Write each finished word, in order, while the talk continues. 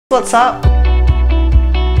What's up?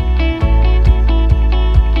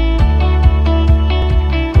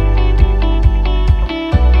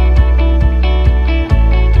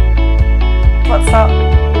 What's up?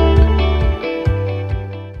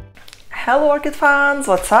 Hello orchid fans,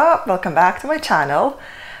 what's up? Welcome back to my channel.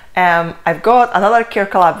 I've got another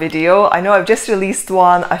CareCollab video. I know I've just released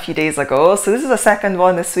one a few days ago, so this is the second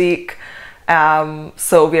one this week.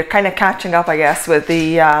 So we're kind of catching up, I guess, with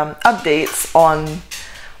the updates on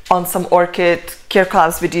some orchid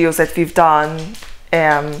CareCollabs videos that we've done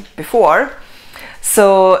before.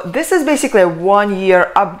 So this is basically a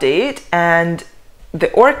 1-year update, and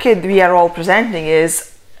the orchid we are all presenting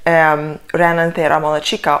is Renanthera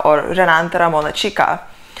monachica, or Renanthera monachica.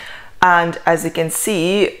 And as you can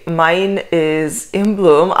see, mine is in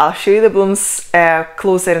bloom. I'll show you the blooms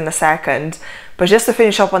closer in a second. But just to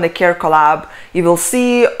finish up on the CareCollab, you will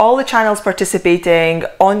see all the channels participating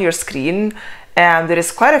on your screen. There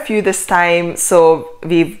is quite a few this time, so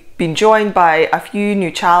we've been joined by a few new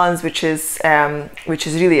channels, which is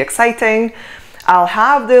really exciting. I'll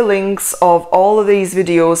have the links of all of these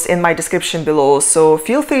videos in my description below, so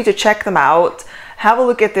feel free to check them out. Have a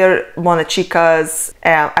look at their monachicas.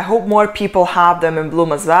 I hope more people have them in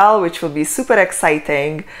bloom as well, which will be super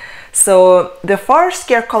exciting. So the first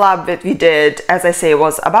CareCollab that we did, as I say,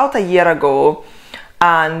 was about a year ago,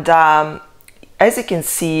 and as you can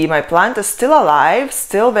see, my plant is still alive,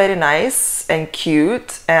 still very nice and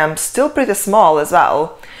cute, still pretty small as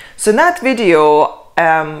well. So in that video,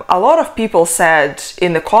 a lot of people said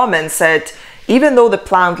in the comments that even though the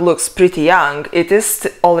plant looks pretty young, it is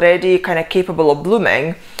already kind of capable of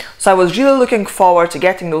blooming. So I was really looking forward to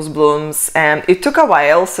getting those blooms. It took a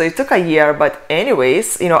while, so it took a year, but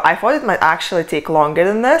anyways, you know, I thought it might actually take longer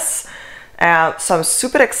than this. So I'm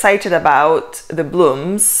super excited about the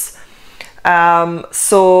blooms.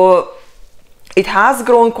 So it has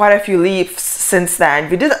grown quite a few leaves since then.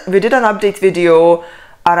 We did an update video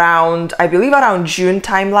around, I believe around June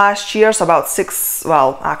time last year, so about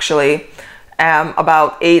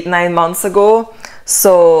about 8-9 months ago.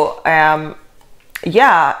 So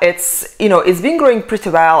yeah, it's, you know, it's been growing pretty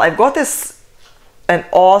well. I've got an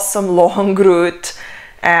awesome long root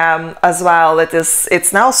as well.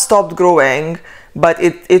 It's now stopped growing, but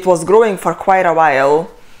it was growing for quite a while.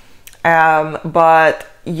 But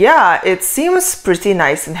yeah, it seems pretty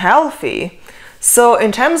nice and healthy. So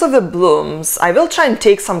in terms of the blooms, I will try and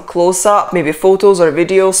take some close-up, maybe photos or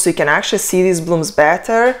videos, so you can actually see these blooms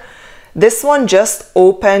better. This one just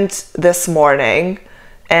opened this morning.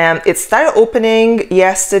 It started opening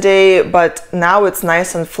yesterday, but now it's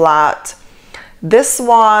nice and flat. This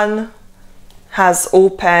one has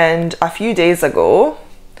opened a few days ago.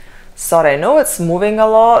 Sorry, I know it's moving a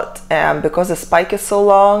lot because the spike is so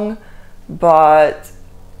long, but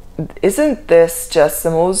isn't this just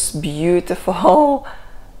the most beautiful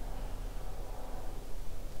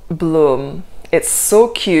bloom? It's so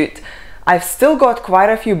cute. I've still got quite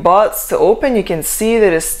a few buds to open. You can see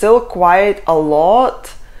there is still quite a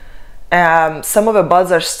lot. Some of the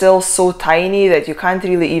buds are still so tiny that you can't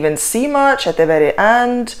really even see much at the very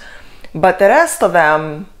end, but the rest of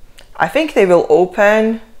them, I think they will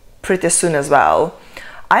open pretty soon as well.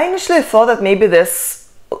 I initially thought that maybe this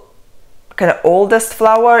kind of oldest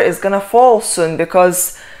flower is gonna fall soon,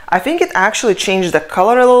 because I think it actually changed the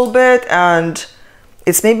color a little bit and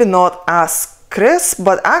it's maybe not as crisp,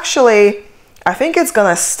 but actually I think it's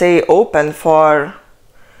gonna stay open for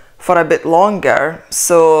a bit longer.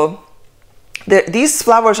 So these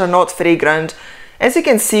flowers are not fragrant. As you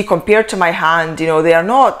can see, compared to my hand, you know, they are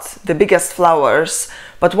not the biggest flowers,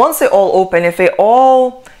 but once they all open, if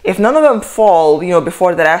none of them fall, you know,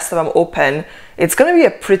 before the rest of them open, it's gonna be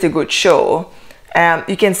a pretty good show.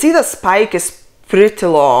 You can see the spike is pretty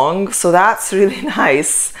long, so that's really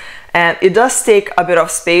nice. And it does take a bit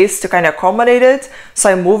of space to kind of accommodate it,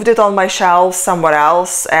 so I moved it on my shelves somewhere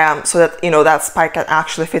else, so that, you know, that spike can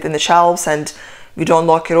actually fit in the shelves and we don't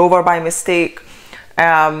knock it over by mistake.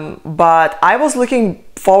 But I was looking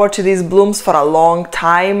forward to these blooms for a long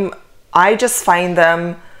time. I just find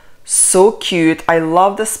them so cute. I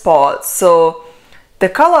love the spots. So the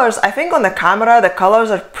colors, I think on the camera, the colors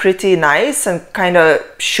are pretty nice and kind of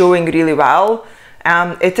showing really well.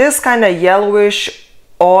 It is kind of yellowish,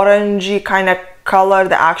 orangey kind of color,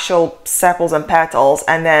 the actual sepals and petals,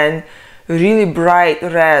 and then really bright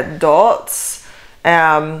red dots.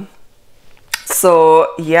 So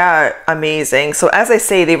yeah, amazing. So as I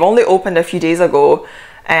say, they've only opened a few days ago,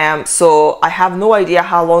 so I have no idea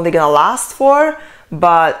how long they're gonna last for,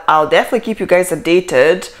 but I'll definitely keep you guys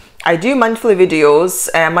updated. I do monthly videos,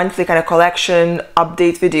 monthly kind of collection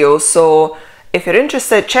update videos, so if you're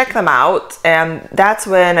interested, check them out. That's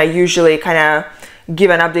when I usually kind of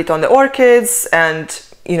give an update on the orchids and,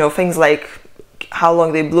 you know, things like how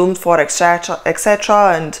long they bloomed for, etc.,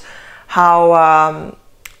 and how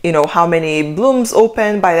you know, how many blooms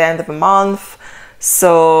open by the end of the month.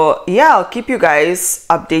 So yeah, I'll keep you guys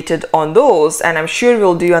updated on those, and I'm sure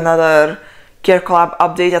we'll do another CareCollab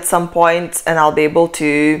update at some point, and I'll be able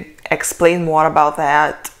to explain more about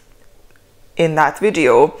that in that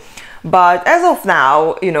video. But as of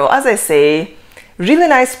now, you know, as I say, really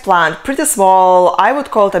nice plant, pretty small. I would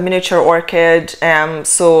call it a miniature orchid,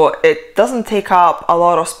 so it doesn't take up a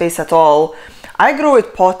lot of space at all. I grow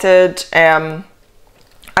it potted.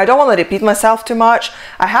 I don't want to repeat myself too much.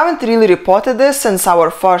 I haven't really repotted this since our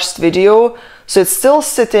first video, so it's still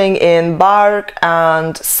sitting in bark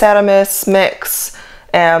and ceramis mix,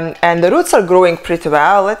 and the roots are growing pretty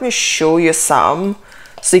well. Let me show you some.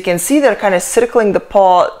 So you can see they're kind of circling the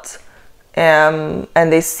pot, and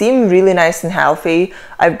they seem really nice and healthy.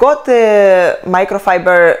 I've got the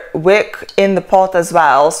microfiber wick in the pot as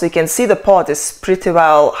well, so you can see the pot is pretty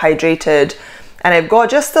well hydrated. And I've got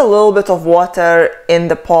just a little bit of water in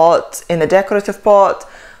the pot, in the decorative pot,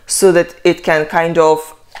 so that it can kind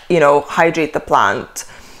of, you know, hydrate the plant.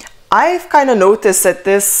 I've kind of noticed that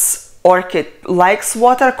this orchid likes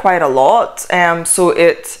water quite a lot, so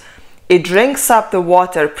it drinks up the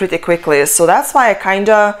water pretty quickly. So that's why I kind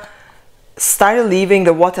of started leaving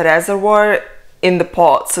the water reservoir in the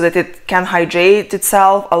pot so that it can hydrate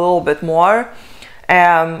itself a little bit more.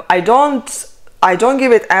 I don't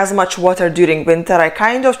give it as much water during winter. I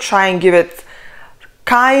kind of try and give it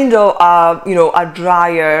kind of you know, a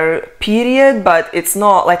drier period, but it's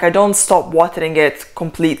not like I don't stop watering it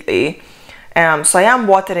completely. So I am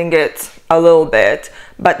watering it a little bit,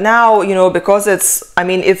 but now, you know, because it's, I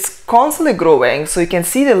mean, it's constantly growing, so you can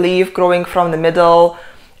see the leaf growing from the middle,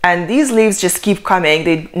 and these leaves just keep coming.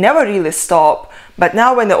 They never really stop. But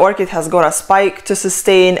now when the orchid has got a spike to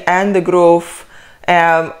sustain and the growth,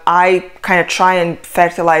 I kind of try and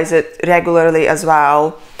fertilize it regularly as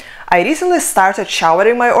well. I recently started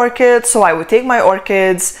showering my orchids, so I would take my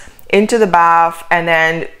orchids into the bath and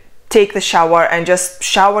then take the shower and just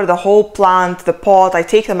shower the whole plant, the pot. I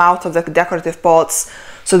take them out of the decorative pots,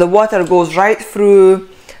 so the water goes right through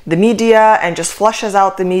the media and just flushes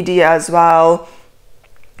out the media as well.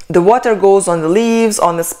 The water goes on the leaves,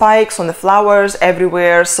 on the spikes, on the flowers,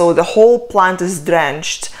 everywhere, so the whole plant is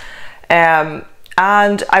drenched.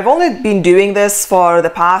 And I've only been doing this for the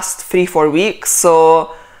past 3-4 weeks,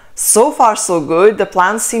 so far so good. The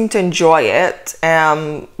plants seem to enjoy it,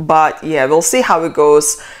 but yeah, we'll see how it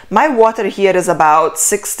goes. My water here is about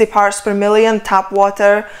 60 parts per million tap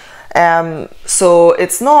water, so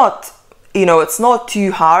it's not, you know, it's not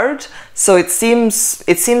too hard, so it seems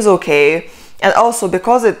okay. And also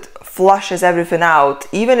because it flushes everything out,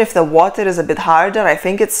 even if the water is a bit harder, I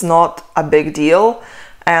think it's not a big deal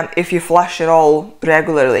if you flush it all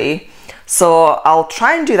regularly. So I'll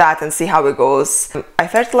try and do that and see how it goes. I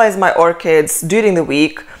fertilize my orchids during the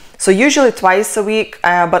week, so usually twice a week,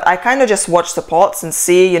 but I kind of just watch the pots and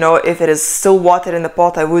see, you know, if it is still water in the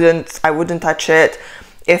pot, I wouldn't touch it.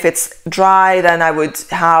 If it's dry, then I would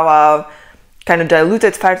have a kind of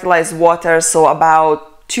diluted fertilized water, so about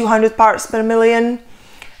 200 parts per million,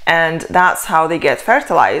 and that's how they get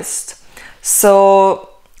fertilized. So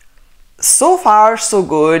far so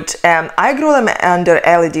good. I grow them under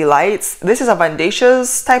LED lights. This is a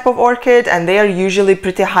Vandaceous type of orchid, and they are usually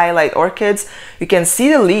pretty highlight orchids. You can see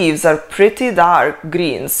the leaves are pretty dark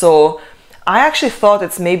green, so I actually thought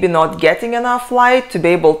it's maybe not getting enough light to be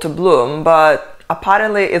able to bloom, but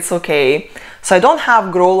apparently it's okay. So I don't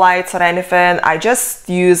have grow lights or anything. I just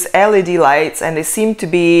use LED lights, and they seem to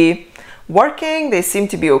be working. They seem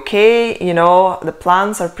to be okay. You know, the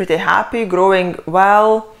plants are pretty happy, growing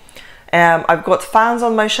well. I've got fans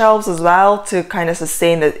on my shelves as well to kind of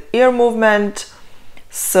sustain the air movement.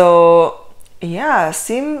 So yeah,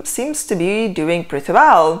 seems to be doing pretty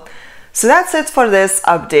well. So that's it for this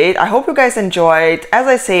update. I hope you guys enjoyed. As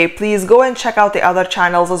I say, please go and check out the other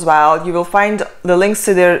channels as well. You will find the links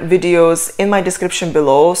to their videos in my description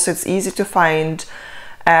below, so it's easy to find.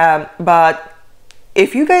 But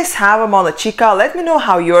if you guys have a monachica, let me know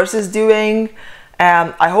how yours is doing.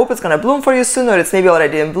 I hope it's gonna bloom for you soon, or it's maybe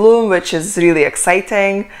already in bloom, which is really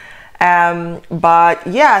exciting. But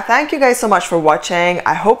yeah, thank you guys so much for watching.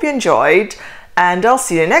 I hope you enjoyed, and I'll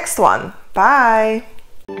see you next one. Bye!